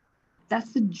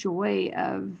 That's the joy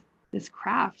of this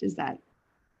craft, is that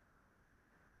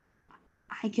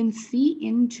I can see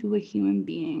into a human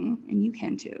being, and you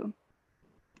can too,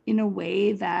 in a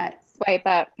way that swipe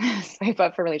up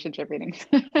for relationship readings.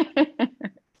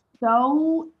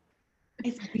 So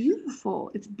it's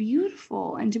beautiful.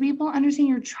 And to be able to understand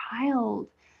your child,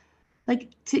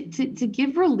 like to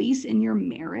give release in your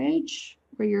marriage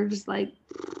where you're just like,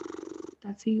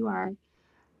 that's who you are.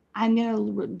 I'm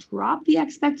going to drop the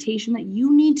expectation that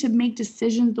you need to make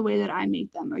decisions the way that I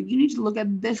make them, or you need to look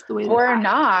at this the way that or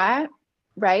not,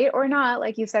 right? Or not,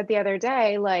 like you said the other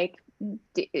day, like,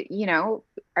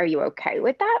 are you okay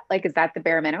with that? Like, is that the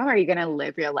bare minimum? Are you going to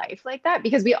live your life like that?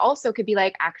 Because we also could be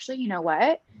like, actually, you know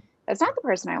what? That's not the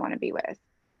person I want to be with.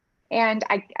 And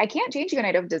I can't change you and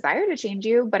I don't desire to change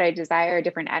you, but I desire a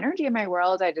different energy in my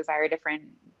world. I desire a different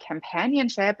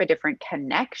companionship, a different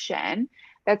connection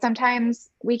that sometimes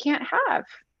we can't have,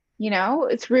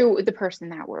 through the person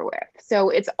that we're with. So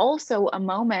it's also a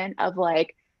moment of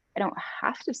like, I don't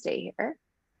have to stay here.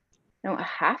 I don't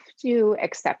have to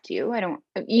accept you. I don't,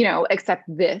 accept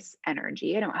this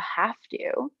energy. I don't have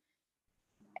to.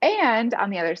 And on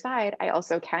the other side, I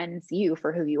also can see you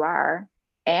for who you are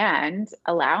and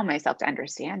allow myself to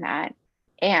understand that.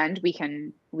 And we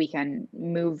can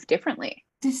move differently.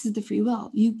 This is the free will.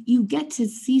 You get to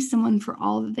see someone for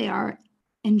all that they are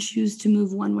and choose to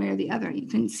move one way or the other. You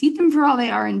can see them for all they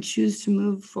are and choose to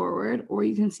move forward, or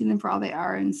you can see them for all they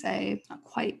are and say, it's not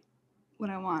quite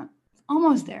what I want. It's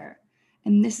almost there.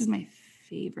 And this is my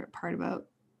favorite part about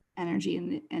energy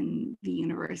and the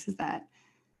universe, is that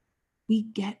we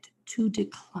get to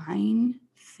decline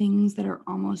things that are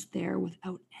almost there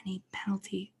without any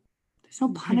penalty. There's no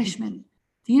punishment.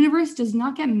 The universe does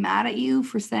not get mad at you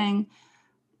for saying,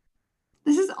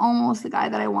 this is almost the guy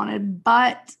that I wanted,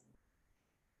 but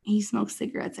he smokes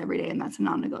cigarettes every day and that's a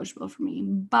non-negotiable for me.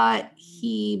 But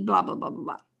he blah, blah, blah, blah,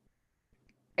 blah.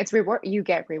 It's reward. You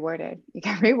get rewarded. You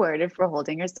get rewarded for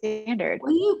holding your standard.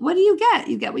 What do you get?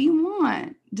 You get what you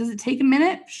want. Does it take a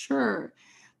minute? Sure.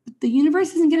 But the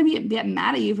universe isn't going to get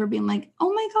mad at you for being like,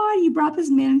 oh my God, you brought this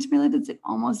man into my life that's like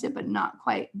almost it, but not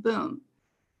quite. Boom.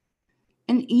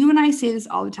 And you and I say this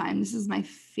all the time. This is my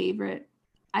favorite.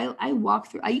 I walk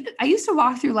through, I used to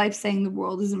walk through life saying the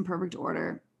world is in perfect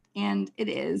order, and it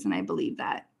is. And I believe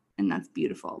that, and that's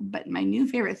beautiful. But my new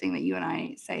favorite thing that you and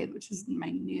I say, which is my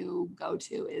new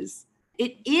go-to, is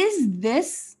it is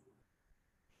this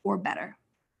or better.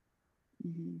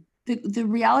 Mm-hmm. The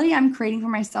reality I'm creating for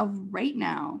myself right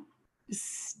now is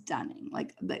stunning.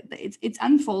 Like it's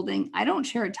unfolding. I don't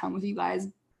share a ton with you guys.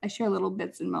 I share little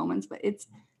bits and moments, but it's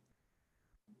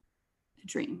a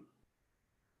dream.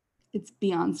 It's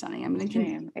beyond stunning. I'm going to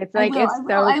dream. It's like, it's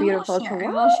so beautiful to watch. I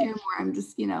will share more. I'm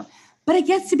just, but it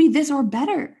gets to be this or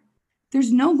better.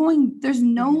 There's no element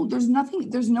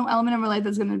of my life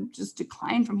that's going to just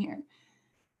decline from here.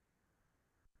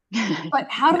 But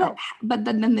but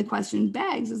then the question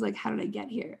begs is like, how did I get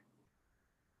here?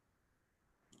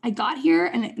 I got here,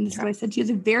 and this is what I said to you at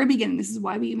the very beginning. This is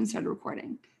why we even started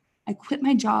recording. I quit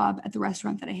my job at the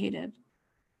restaurant that I hated.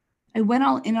 I went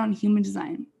all in on human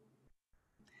design.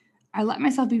 I let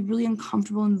myself be really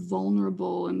uncomfortable and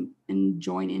vulnerable and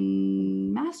join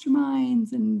in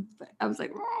masterminds. And I was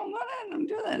like, oh, I'm going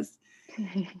to do this.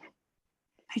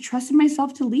 I trusted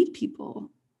myself to lead people.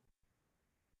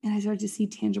 And I started to see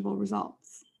tangible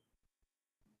results.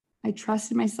 I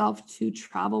trusted myself to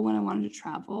travel when I wanted to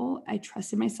travel. I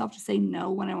trusted myself to say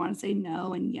no when I want to say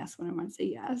no and yes when I want to say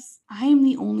yes. I am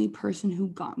the only person who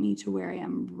got me to where I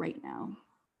am right now.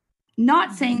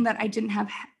 Not saying that I didn't have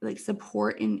like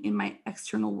support in my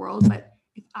external world, but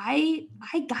if I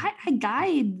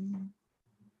guide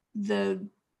the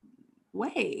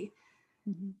way.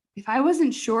 Mm-hmm. If I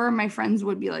wasn't sure, my friends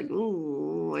would be like,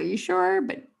 "Oh, are you sure?"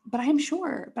 But I'm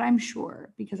sure. But I'm sure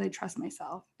because I trust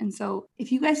myself. And so,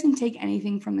 if you guys can take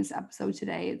anything from this episode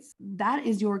today, that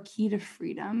is your key to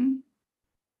freedom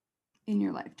in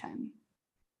your lifetime.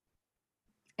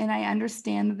 And I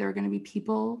understand that there are going to be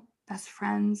people, best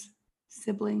friends,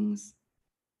 siblings,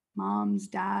 moms,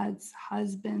 dads,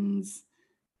 husbands,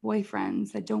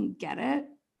 boyfriends that don't get it.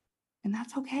 And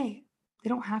that's okay. They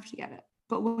don't have to get it.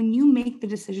 But when you make the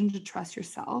decision to trust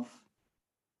yourself,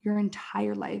 your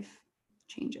entire life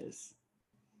changes.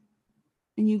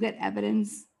 And you get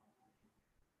evidence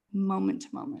moment to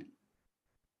moment.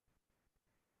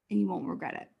 And you won't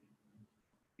regret it.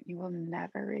 You will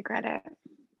never regret it.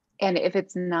 And if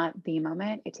it's not the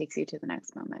moment, it takes you to the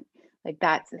next moment. Like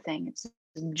that's the thing. It's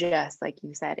just like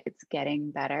you said, it's getting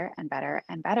better and better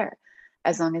and better.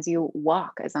 As long as you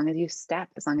walk, as long as you step,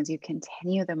 as long as you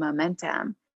continue the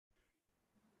momentum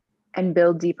and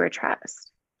build deeper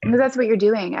trust. Because that's what you're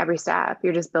doing every step.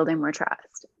 You're just building more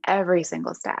trust every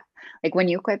single step. Like when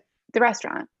you quit the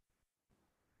restaurant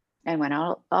and went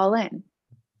all in,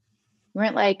 you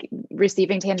weren't like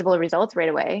receiving tangible results right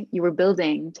away. You were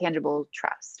building tangible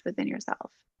trust within yourself.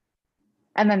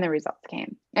 And then the results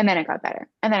came, and then it got better,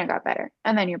 and then it got better,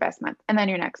 and then your best month, and then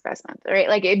your next best month, right?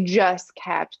 Like it just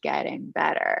kept getting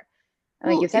better.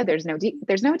 And like you said, there's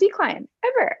no decline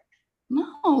ever.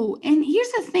 No. And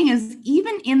here's the thing is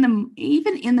even in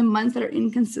the months that are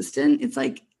inconsistent, it's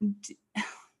like,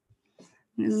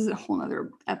 this is a whole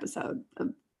nother episode of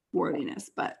worthiness,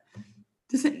 but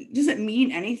does it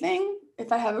mean anything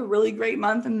if I have a really great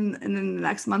month and then the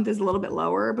next month is a little bit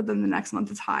lower, but then the next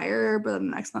month is higher, but then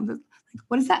the next month is like,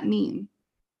 what does that mean?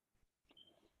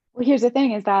 Well, here's the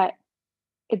thing is that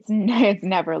it's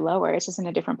never lower. It's just in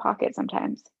a different pocket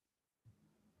sometimes,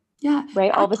 Yeah.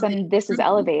 right? All of a Actually, sudden this is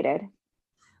elevated.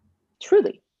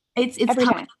 Truly. It's Every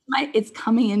coming time. it's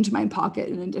coming into my pocket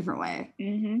in a different way.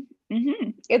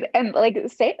 And like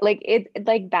say like it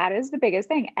like that is the biggest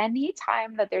thing.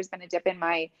 Anytime that there's been a dip in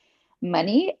my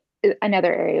money,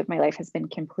 another area of my life has been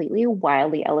completely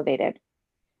wildly elevated.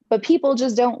 But people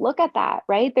just don't look at that,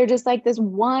 right? They're just like this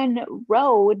one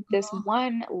road, this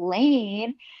one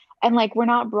lane, and like we're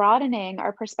not broadening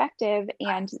our perspective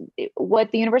and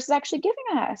what the universe is actually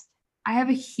giving us. I have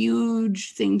a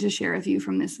huge thing to share with you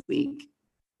from this week.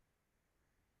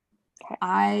 Okay.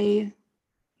 I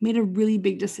made a really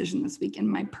big decision this week in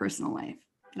my personal life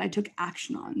that I took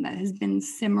action on, that has been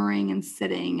simmering and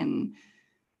sitting, and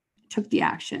took the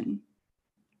action.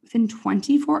 Within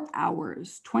 24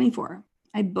 hours, 24,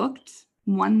 I booked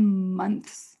 1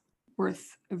 month's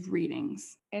worth of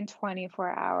readings. In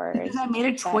 24 hours. Because I made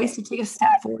a choice to take a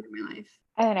step forward in my life.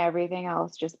 And then everything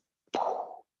else just.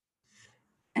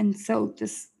 And so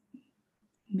this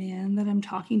man that I'm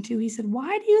talking to, he said,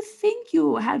 "Why do you think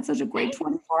you had such a great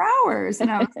 24 hours?"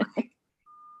 And I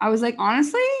was like,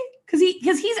 honestly,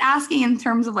 because he's asking in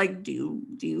terms of like, do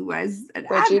you guys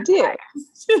what you do?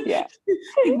 Yeah.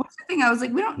 Like, what's the thing? I was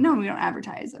like, we don't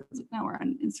advertise. I was like, no, we're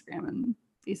on Instagram and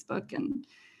Facebook. And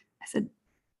I said,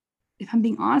 if I'm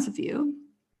being honest with you,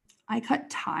 I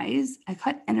cut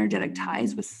energetic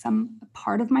ties with some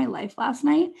part of my life last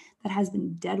night that has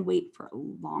been dead weight for a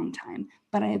long time,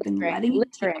 but I have been letting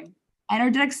it take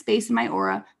energetic space in my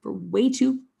aura for way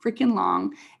too freaking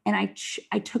long. And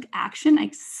I took action. I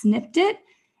snipped it.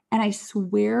 And I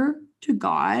swear to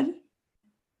God,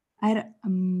 I had a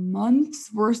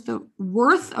month's worth of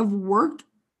work,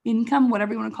 income,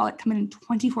 whatever you want to call it, come in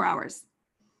 24 hours.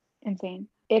 Insane.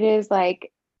 It is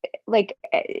like,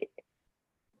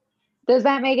 does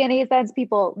that make any sense,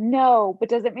 people? No, but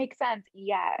does it make sense?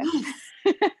 Yes.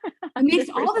 It makes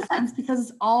all the sense because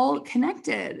it's all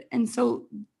connected. And so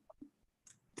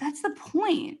that's the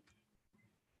point.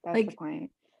 That's the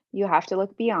point. You have to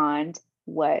look beyond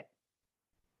what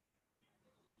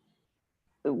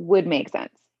would make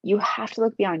sense. You have to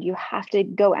look beyond. You have to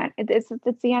go and it's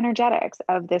the energetics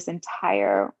of this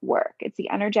entire work. It's the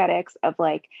energetics of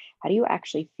like, how do you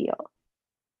actually feel?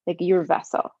 Like your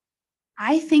vessel.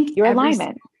 I think your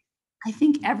alignment. I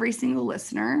think every single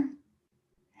listener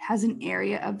has an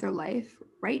area of their life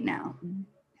right now,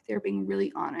 if they're being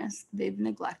really honest, they've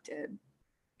neglected.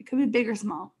 It could be big or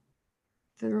small.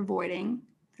 They're avoiding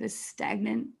this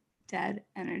stagnant, dead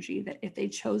energy that if they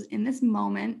chose in this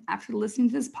moment, after listening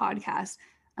to this podcast,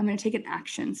 I'm going to take an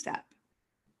action step.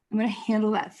 I'm going to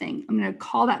handle that thing. I'm going to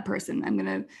call that person. I'm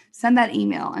going to send that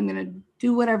email. I'm going to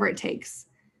do whatever it takes.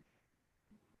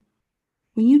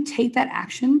 When you take that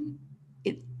action,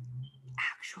 it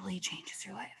actually changes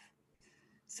your life.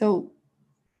 So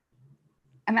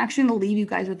I'm actually going to leave you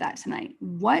guys with that tonight.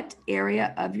 What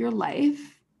area of your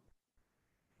life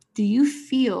do you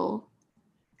feel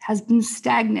has been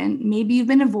stagnant? Maybe you've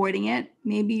been avoiding it.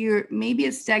 Maybe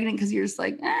it's stagnant because you're just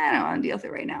like, I don't want to deal with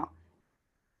it right now.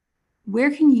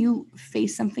 Where can you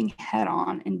face something head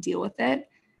on and deal with it?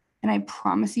 And I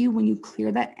promise you, when you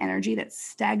clear that energy, that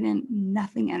stagnant,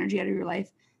 nothing energy out of your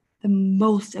life, the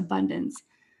most abundance,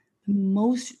 the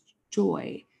most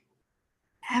joy,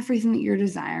 everything that you're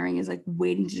desiring is like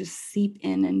waiting to just seep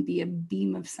in and be a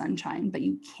beam of sunshine. But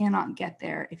you cannot get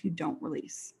there if you don't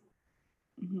release.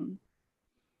 Mm-hmm.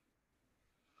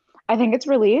 I think it's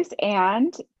release.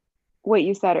 And what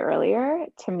you said earlier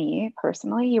to me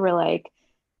personally, you were like,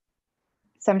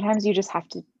 sometimes you just have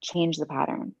to change the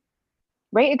pattern,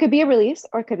 right? It could be a release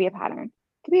or it could be a pattern.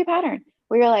 It could be a pattern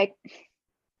where you're like,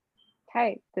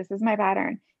 okay, this is my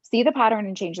pattern. See the pattern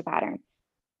and change the pattern.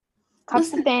 Cut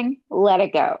the thing, let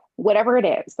it go. Whatever it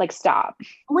is, like stop.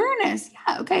 Awareness.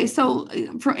 Yeah. Okay. So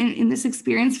in this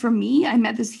experience for me, I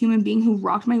met this human being who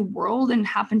rocked my world and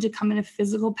happened to come in a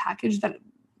physical package that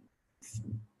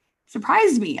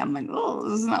surprised me. I'm like, oh,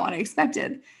 this is not what I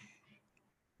expected.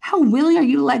 How willing are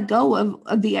you to let go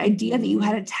of the idea that you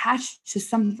had attached to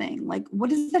something? Like, what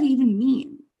does that even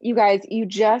mean? You guys, you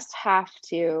just have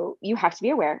to be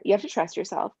aware. You have to trust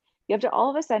yourself. You have to all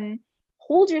of a sudden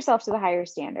hold yourself to the higher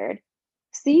standard.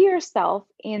 See yourself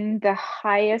in the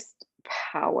highest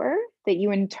power that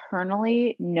you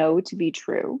internally know to be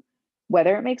true,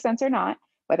 whether it makes sense or not,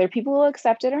 whether people will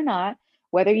accept it or not,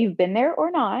 whether you've been there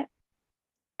or not,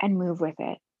 and move with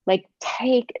it. Like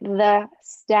take the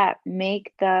step,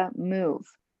 make the move.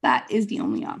 That is the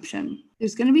only option.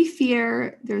 There's going to be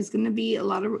fear. There's going to be a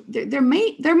lot of, there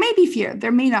may be fear.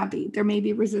 There may not be. There may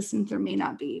be resistance. There may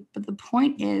not be. But the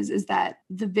point is that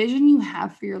the vision you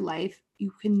have for your life,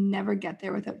 you can never get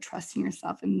there without trusting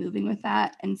yourself and moving with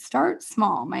that. And start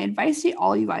small. My advice to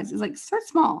all you guys is like, start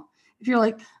small. If you're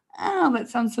like, oh, that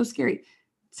sounds so scary,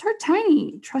 start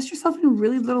tiny. Trust yourself in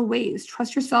really little ways.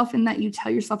 Trust yourself in that you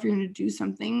tell yourself you're going to do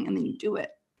something and then you do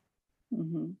it.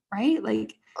 Mm-hmm. Right?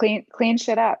 Like clean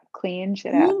shit up. Clean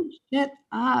shit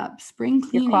up. Spring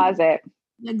cleaning. Your closet.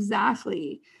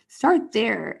 Exactly. Start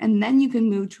there. And then you can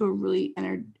move to a really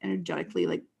energetically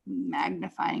like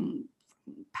magnifying,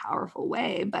 powerful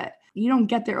way, but you don't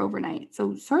get there overnight.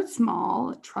 So start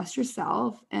small, trust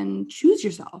yourself, and choose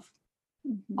yourself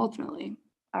ultimately.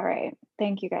 All right.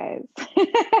 Thank you guys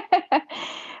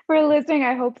for listening.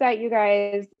 I hope that you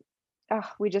guys,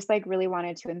 we just like really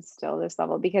wanted to instill this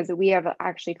level, because we have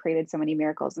actually created so many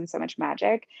miracles and so much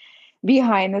magic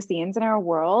behind the scenes in our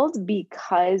world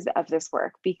because of this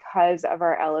work, because of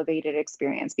our elevated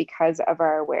experience, because of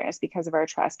our awareness, because of our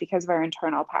trust, because of our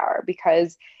internal power,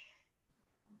 because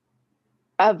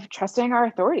of trusting our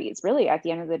authorities, really, at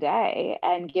the end of the day,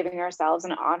 and giving ourselves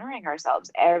and honoring ourselves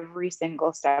every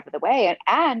single step of the way.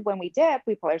 And when we dip,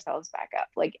 we pull ourselves back up,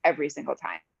 like every single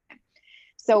time.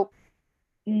 So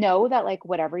know that like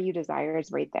whatever you desire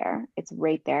is right there. It's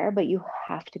right there, but you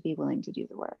have to be willing to do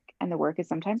the work. And the work is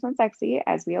sometimes unsexy,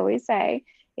 as we always say.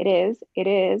 It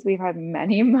is. We've had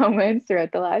many moments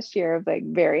throughout the last year of like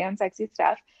very unsexy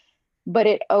stuff, but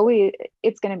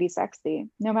it's going to be sexy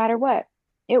no matter what.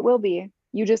 It will be.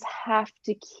 You just have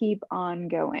to keep on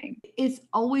going. It's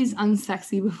always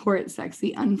unsexy before it's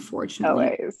sexy,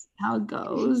 unfortunately. Always. How it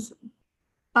goes.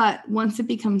 But once it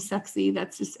becomes sexy,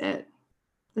 that's just it.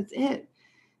 That's it.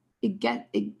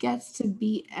 It gets to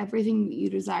be everything that you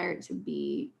desire it to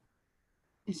be.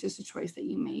 It's just a choice that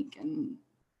you make, and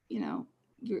you know,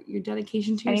 your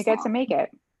dedication to yourself. And you get to make it.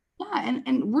 Yeah,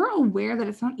 and we're aware that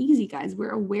it's not easy, guys.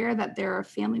 We're aware that there are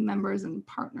family members and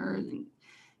partners and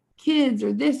kids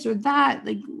or this or that,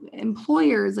 like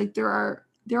employers, like there are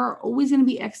always going to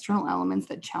be external elements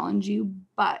that challenge you,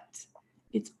 but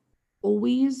it's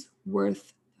always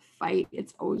worth the fight.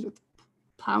 It's always worth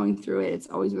plowing through it. It's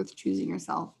always worth choosing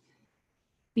yourself,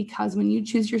 because when you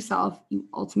choose yourself, you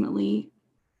ultimately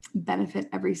benefit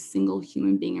every single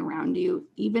human being around you,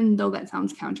 even though that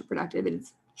sounds counterproductive.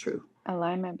 It's true.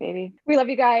 Alignment, baby. We love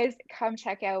you guys. Come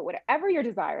check out whatever you're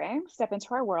desiring. Step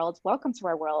into our world. Welcome to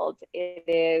our world. It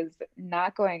is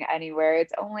not going anywhere.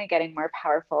 It's only getting more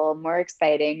powerful, more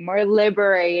exciting, more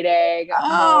liberating,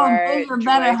 more you're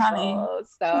better, honey.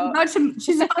 So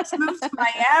she's about to move to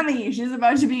Miami. She's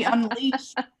about to be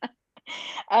unleashed.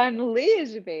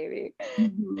 Unleash, baby.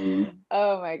 Mm-hmm.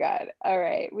 Oh my God. All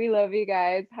right. We love you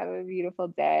guys. Have a beautiful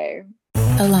day.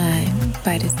 Align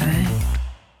by Design.